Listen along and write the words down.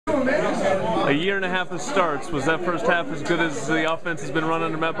A year and a half of starts. Was that first half as good as the offense has been run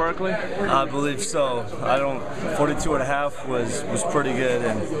under Matt Barkley? I believe so. 42 and a half was pretty good,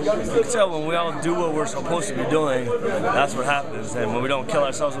 and you can tell when we all do what we're supposed to be doing, that's what happens. And when we don't kill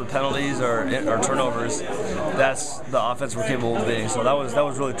ourselves with penalties or turnovers, that's the offense we're capable of being. So that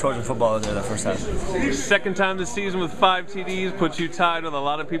was really Trojan football there that first half. Second time this season with 5 TDs puts you tied with a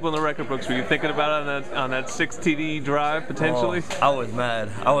lot of people in the record books. Were you thinking about it on that 6 TD drive potentially? Oh, I was mad.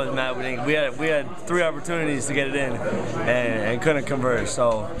 We had 3 opportunities to get it in and couldn't convert.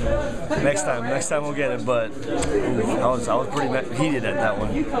 So next time we'll get it. But I was pretty heated at that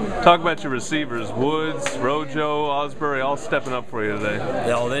one. Talk about your receivers: Woods, Rojo, Osbury, all stepping up for you today.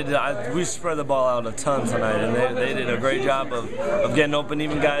 Yeah, they did. We spread the ball out a ton tonight, and they did a great job of getting open.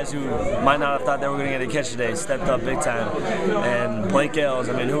 Even guys who might not have thought they were going to get a catch today stepped up big time. And Blake Ailes,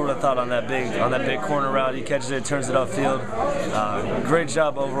 I mean, who would have thought on that big corner route, he catches it, turns it upfield. Great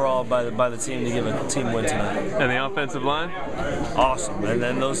job overall by the team to give a team win tonight. And the offensive line? Awesome. And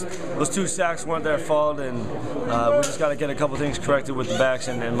then those 2 sacks weren't their fault, and we just got to get a couple things corrected with the backs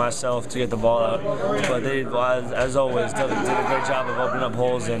and myself to get the ball out. But they, as always, did a great job of opening up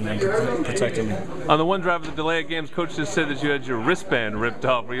holes and protecting me. On the one drive of the delay of games, coach just said that you had your wristband ripped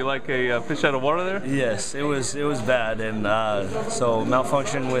off. Were you like a fish out of water there? Yes, it was bad, and so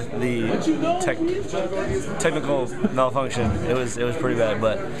malfunction with the technical malfunction. It was pretty bad,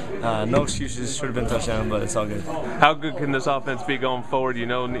 but no excuses. Should have been touchdown, but it's all good. How good can this offense be going forward? You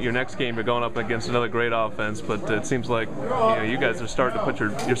know, your next game you're going up against another great offense, but it seems like you guys are starting to put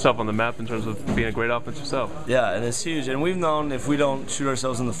yourself on the map in terms of being a great offense yourself. Yeah, and it's huge. And we've known if we don't shoot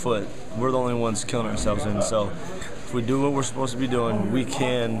ourselves in the foot, we're the only ones killing ourselves. And so if we do what we're supposed to be doing, we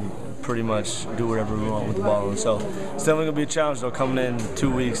can pretty much do whatever we want with the ball. And so it's definitely going to be a challenge, though, coming in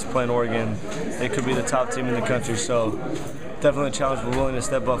 2 weeks playing Oregon. They could be the top team in the country. So definitely a challenge we're willing to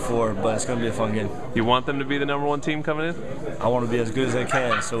step up for, but it's going to be a fun game. You want them to be the #1 team coming in? I want to be as good as they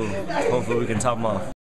can, so hopefully we can top them off.